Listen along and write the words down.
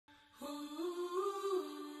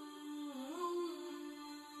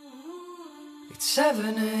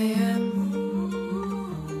7 a.m.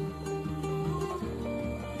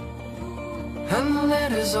 and the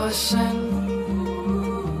letters I send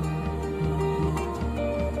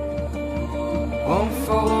won't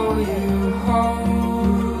follow you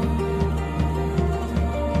home.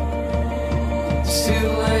 It's too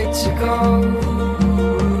late to go.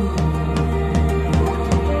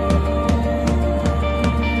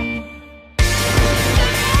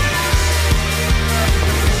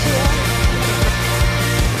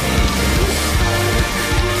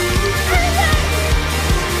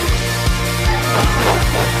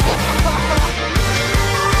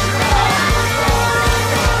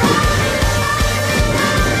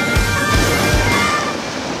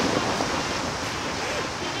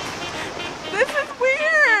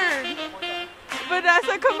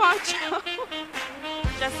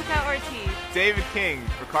 Jessica Ortiz, David King,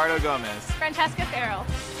 Ricardo Gomez, Francesca Farrell,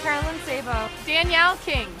 Carolyn Sabo, Danielle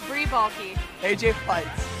King, Bree Balky, AJ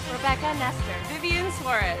Fights, Rebecca Nestor, Vivian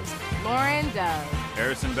Suarez, Lauren Dove,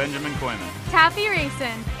 Harrison Benjamin Coyman, Taffy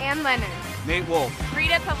Rayson, Ann Leonard, Nate Wolf,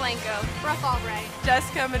 Rita Pavlenko, Brooke Albright,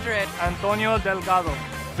 Jessica Madrid, Antonio Delgado,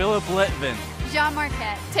 Philip Litvin, Jean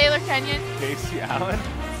Marquette, Taylor Kenyon, Casey Allen,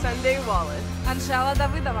 Sunday Wallace, Anshela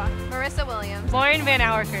Davidova, Marissa Williams, Lauren Van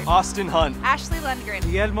Auerkert, Austin Hunt, Ashley Lundgren,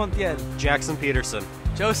 Miguel Montiel, Jackson Peterson,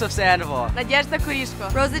 Joseph Sandoval, Nadezhda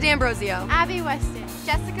Kurishko, Rosa D'Ambrosio, Abby Weston,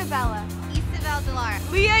 Jessica Bella, Isabel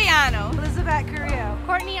Delar, Leah Yano, Elizabeth Carrillo,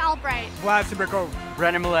 Courtney Albright, Vlad Sibirkov,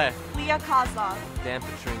 Brennan Millay, Leah Kozlov, Dan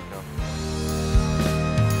Petrinko.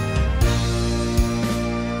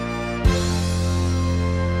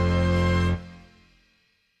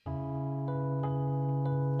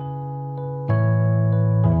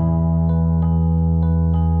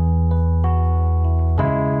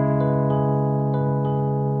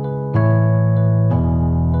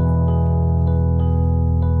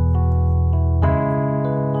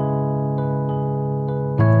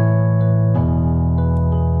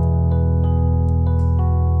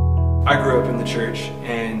 I grew up in the church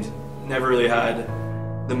and never really had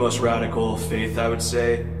the most radical faith, I would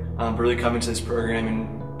say, but really coming to this program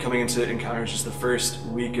and coming into Encounters just the first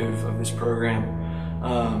week of this program,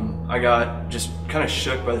 I got just kind of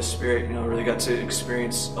shook by the Spirit, you know, really got to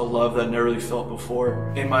experience a love that I never really felt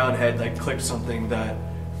before. In my own head, like, clicked something that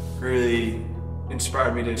really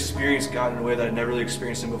inspired me to experience God in a way that I'd never really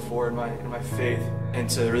experienced Him before in my faith, and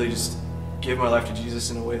to really just give my life to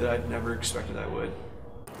Jesus in a way that I'd never expected I would.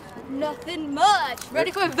 Nothing much.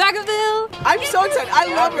 Ready for Vacaville? I'm so excited. I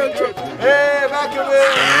love road trips. Hey,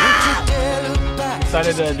 Vacaville!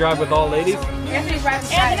 Excited to drive with all ladies? Anthony's right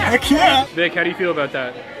beside Heck yeah! Vic, how do you feel about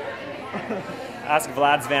that? Ask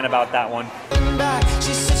Vlad's van about that one.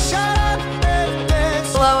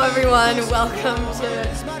 Hello everyone, welcome to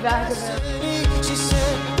Vacaville.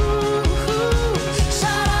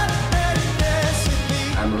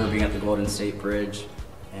 I'm living at the Golden State Bridge,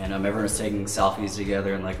 and everyone's taking selfies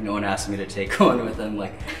together, and like no one asked me to take one with them.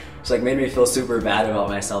 Like, it's like made me feel super bad about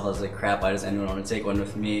myself. I was like, crap, why does anyone want to take one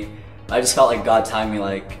with me? I just felt like God telling me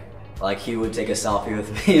like He would take a selfie with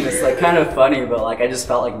me, and it's like kind of funny, but like I just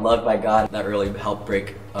felt like loved by God. That really helped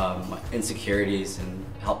break my insecurities and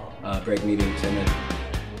help break me being timid.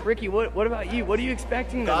 Ricky, what about you? What are you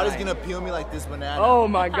expecting tonight? God is gonna peel me like this banana. Oh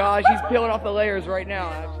my gosh, he's peeling off the layers right now.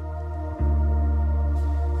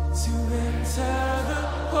 To enter the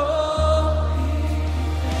holy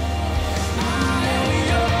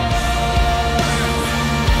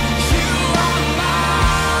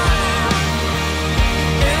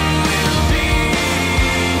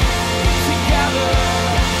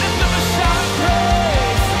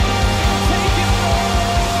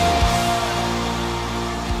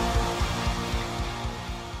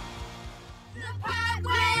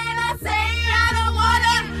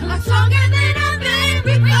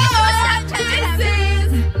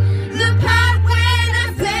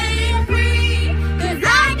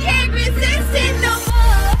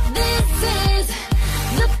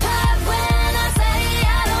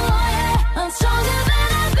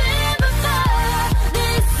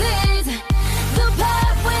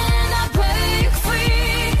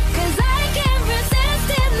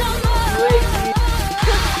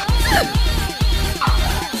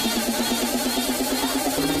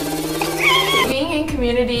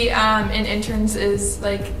community and interns is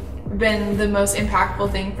like been the most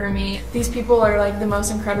impactful thing for me. These people are like the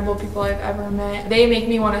most incredible people I've ever met. They make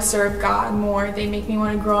me want to serve God more. They make me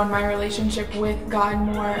want to grow in my relationship with God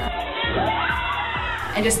more.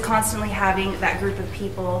 And just constantly having that group of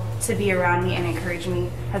people to be around me and encourage me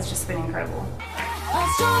has just been incredible.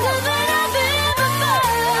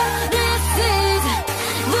 This is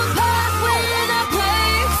the part when I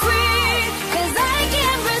break free, 'cause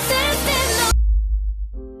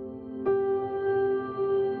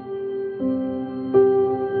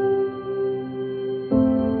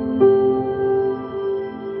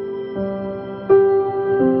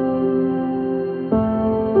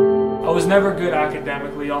never good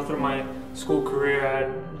academically. All through my school career, I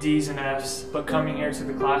had D's and F's, but coming here to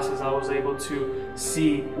the classes, I was able to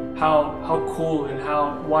see how cool and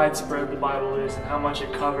how widespread the Bible is, and how much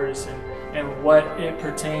it covers, and what it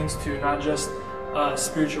pertains to, not just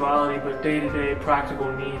spirituality, but day-to-day practical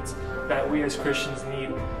needs that we as Christians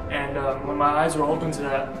need. And when my eyes were open to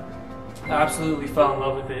that, I absolutely fell in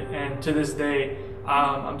love with it. And to this day,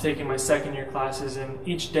 I'm taking my second-year classes, and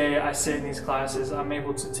each day I sit in these classes, I'm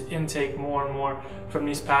able to intake more and more from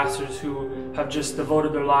these pastors who have just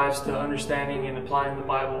devoted their lives to understanding and applying the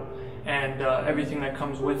Bible and everything that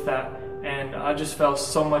comes with that. And I just fell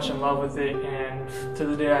so much in love with it, and to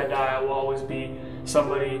the day I die, I will always be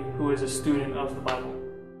somebody who is a student of the Bible.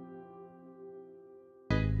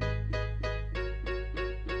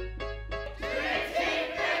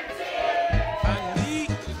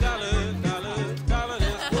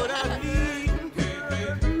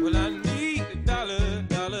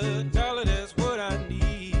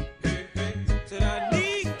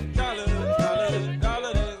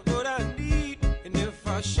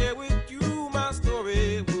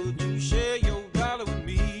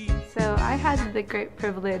 The great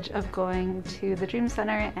privilege of going to the Dream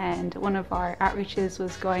Center, and one of our outreaches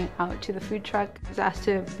was going out to the food truck. I was asked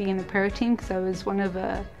to be in the prayer team because I was one of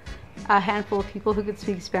a handful of people who could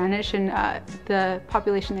speak Spanish, and the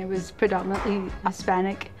population there was predominantly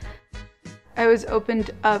Hispanic. I was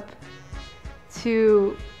opened up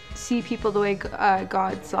to see people the way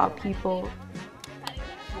God saw people.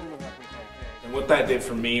 And what that did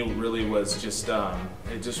for me really was just,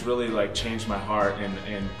 it just really like changed my heart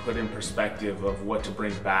and put in perspective of what to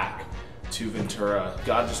bring back to Ventura.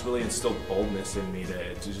 God just really instilled boldness in me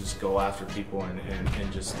to just go after people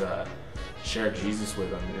and just share Jesus with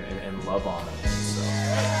them and love on them. So.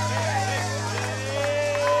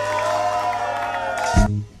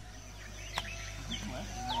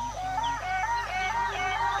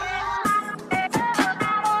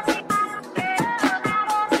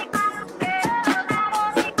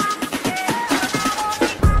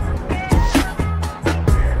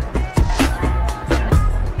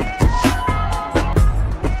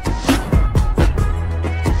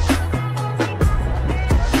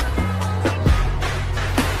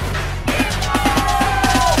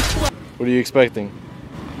 What are you expecting?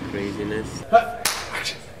 Craziness.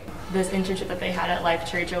 This internship that they had at Life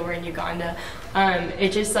Church over in Uganda,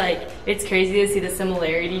 it just like, it's crazy to see the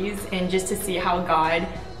similarities and just to see how God,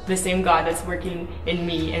 the same God that's working in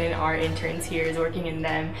me and in our interns here is working in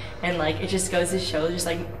them. And like, it just goes to show just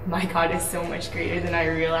like, my God is so much greater than I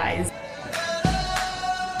realized.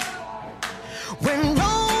 When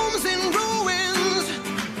Rome's in ruins,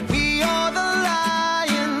 we are the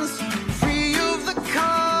lions, free of the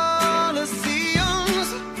Colosseums.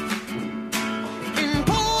 In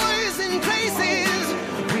poison places,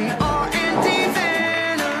 we are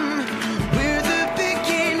anti-venom. We're the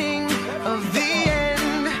beginning of the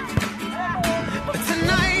end. But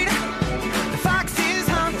tonight, the foxes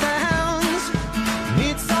hunt the hounds.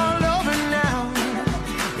 It's all over now,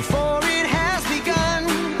 before it has begun.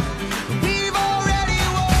 We've already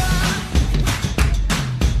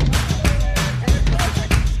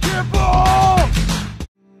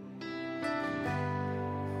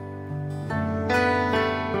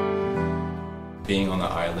Being on the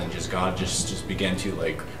island, God just began to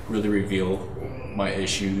like really reveal my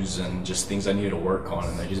issues and just things I needed to work on,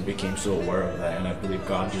 and I just became so aware of that. And I believe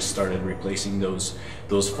God just started replacing those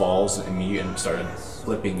falls in me and started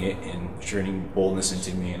flipping it and turning boldness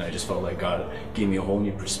into me. And I just felt like God gave me a whole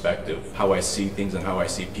new perspective, how I see things and how I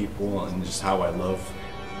see people, and just how I love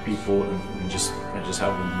people, and I just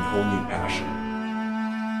have a whole new passion.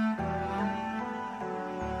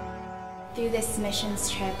 Through this missions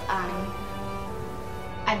trip,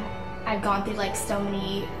 I've gone through like so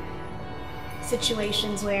many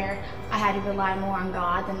situations where I had to rely more on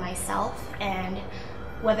God than myself, and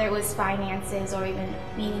whether it was finances or even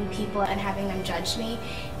meeting people and having them judge me.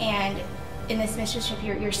 And in this mission trip,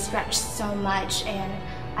 you're stretched so much, and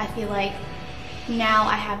I feel like now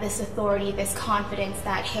I have this authority, this confidence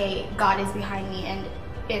that, hey, God is behind me, and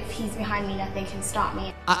if he's behind me, nothing can stop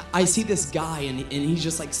me. I see this guy, and he's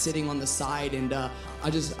just like sitting on the side, and I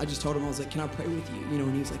just told him, I was like, can I pray with you? You know,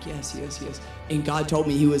 and he was like, yes. And God told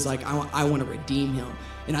me, he was like, I want to redeem him.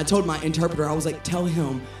 And I told my interpreter, I was like, tell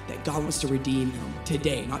him that God wants to redeem him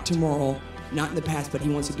today, not tomorrow, not in the past, but he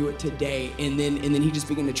wants to do it today. And then he just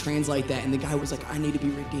began to translate that, and the guy was like, I need to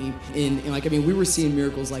be redeemed. And like, I mean, we were seeing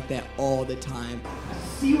miracles like that all the time.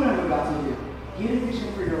 See what I'm about to do. Get a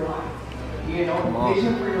vision for your life. You know,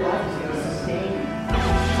 vision for your life is going to sustain you.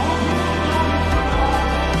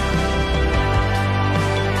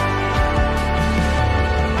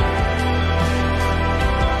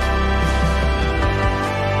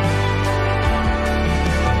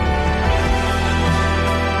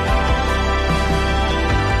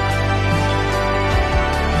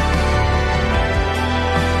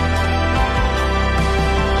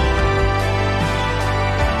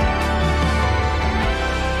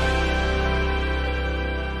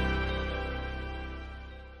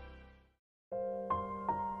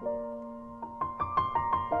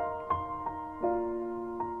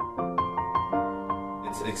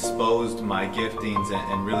 exposed my giftings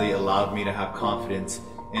and really allowed me to have confidence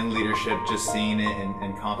in leadership, just seeing it,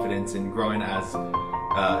 and confidence in growing as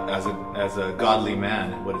a godly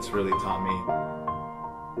man, what it's really taught me.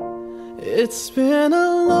 It's been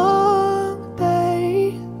a long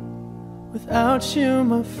day without you,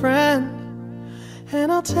 my friend,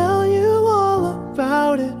 and I'll tell you all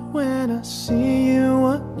about it when I see you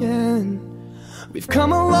again. We've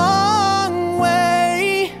come a long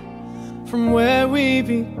way from where we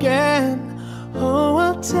began. Oh,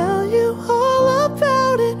 I'll tell you all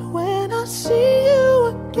about it when I see you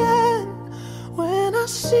again. When I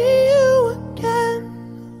see you again.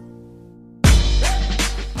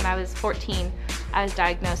 When I was 14, I was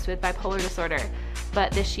diagnosed with bipolar disorder.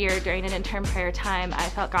 But this year, during an interim prayer time, I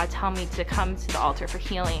felt God tell me to come to the altar for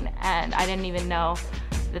healing. And I didn't even know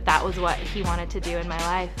that that was what He wanted to do in my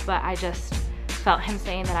life. But I just felt Him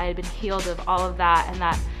saying that I had been healed of all of that, and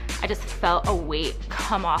that I just felt a weight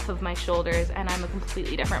come off of my shoulders, and I'm a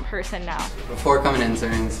completely different person now. Before coming to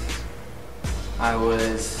interns, I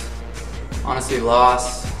was honestly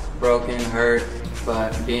lost, broken, hurt,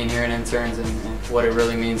 but being here in interns and what it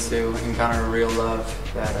really means to encounter a real love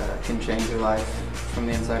that can change your life from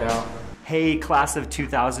the inside out. Hey, class of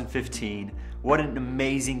 2015. What an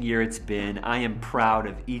amazing year it's been. I am proud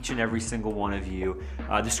of each and every single one of you.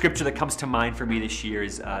 The scripture that comes to mind for me this year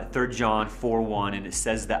is 3 John 4:1, and it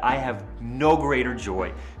says that I have no greater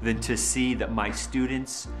joy than to see that my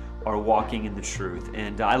students are walking in the truth.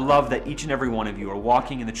 And I love that each and every one of you are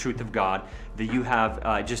walking in the truth of God, that you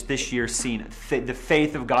have just this year seen the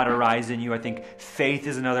faith of God arise in you. I think faith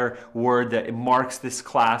is another word that marks this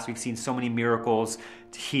class. We've seen so many miracles,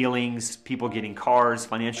 healings, people getting cars,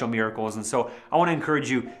 financial miracles. And so I want to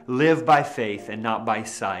encourage you, live by faith and not by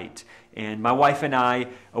sight. And my wife and I,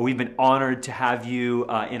 we've been honored to have you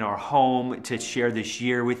in our home to share this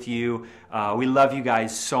year with you. We love you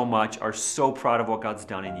guys so much, are so proud of what God's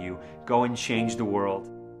done in you. Go and change the world.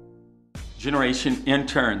 Generation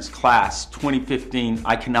Interns, Class 2015,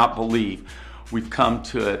 I cannot believe we've come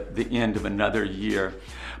to the end of another year.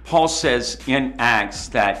 Paul says in Acts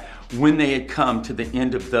that when they had come to the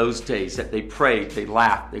end of those days, that they prayed, they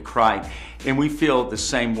laughed, they cried, and we feel the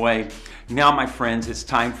same way. Now, my friends, it's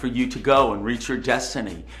time for you to go and reach your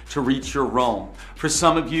destiny, to reach your Rome. For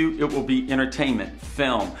some of you, it will be entertainment,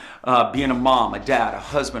 film, being a mom, a dad, a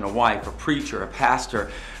husband, a wife, a preacher, a pastor,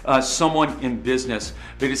 someone in business.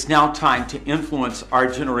 But it's now time to influence our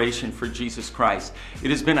generation for Jesus Christ. It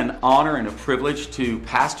has been an honor and a privilege to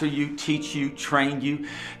pastor you, teach you, train you,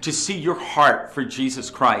 to see your heart for Jesus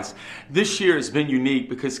Christ. This year has been unique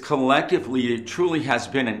because collectively it truly has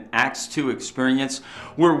been an Acts 2 experience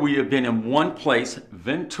where we have been in one place,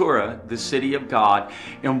 Ventura, the city of God,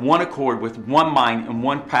 in one accord with one mind and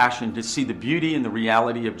one passion to see the beauty and the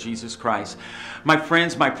reality of Jesus Christ. My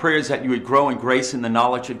friends, my prayer is that you would grow in grace and the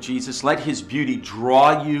knowledge of Jesus. Let His beauty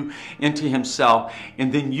draw you into Himself,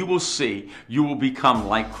 and then you will see, you will become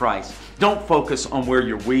like Christ. Don't focus on where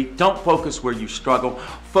you're weak. Don't focus where you struggle.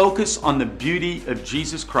 Focus on the beauty of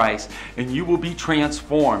Jesus Christ, and you will be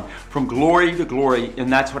transformed from glory to glory,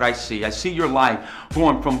 and that's what I see. I see your life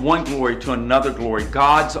going from one glory to another glory.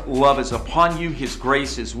 God's love is upon you. His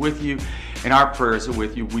grace is with you, and our prayers are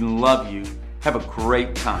with you. We love you. Have a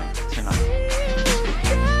great time tonight.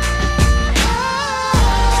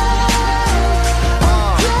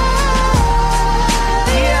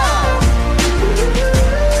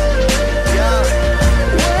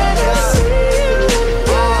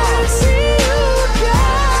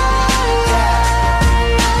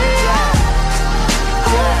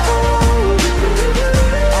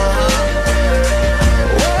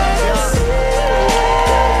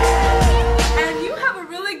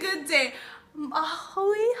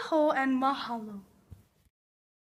 Mahalo and mahalo.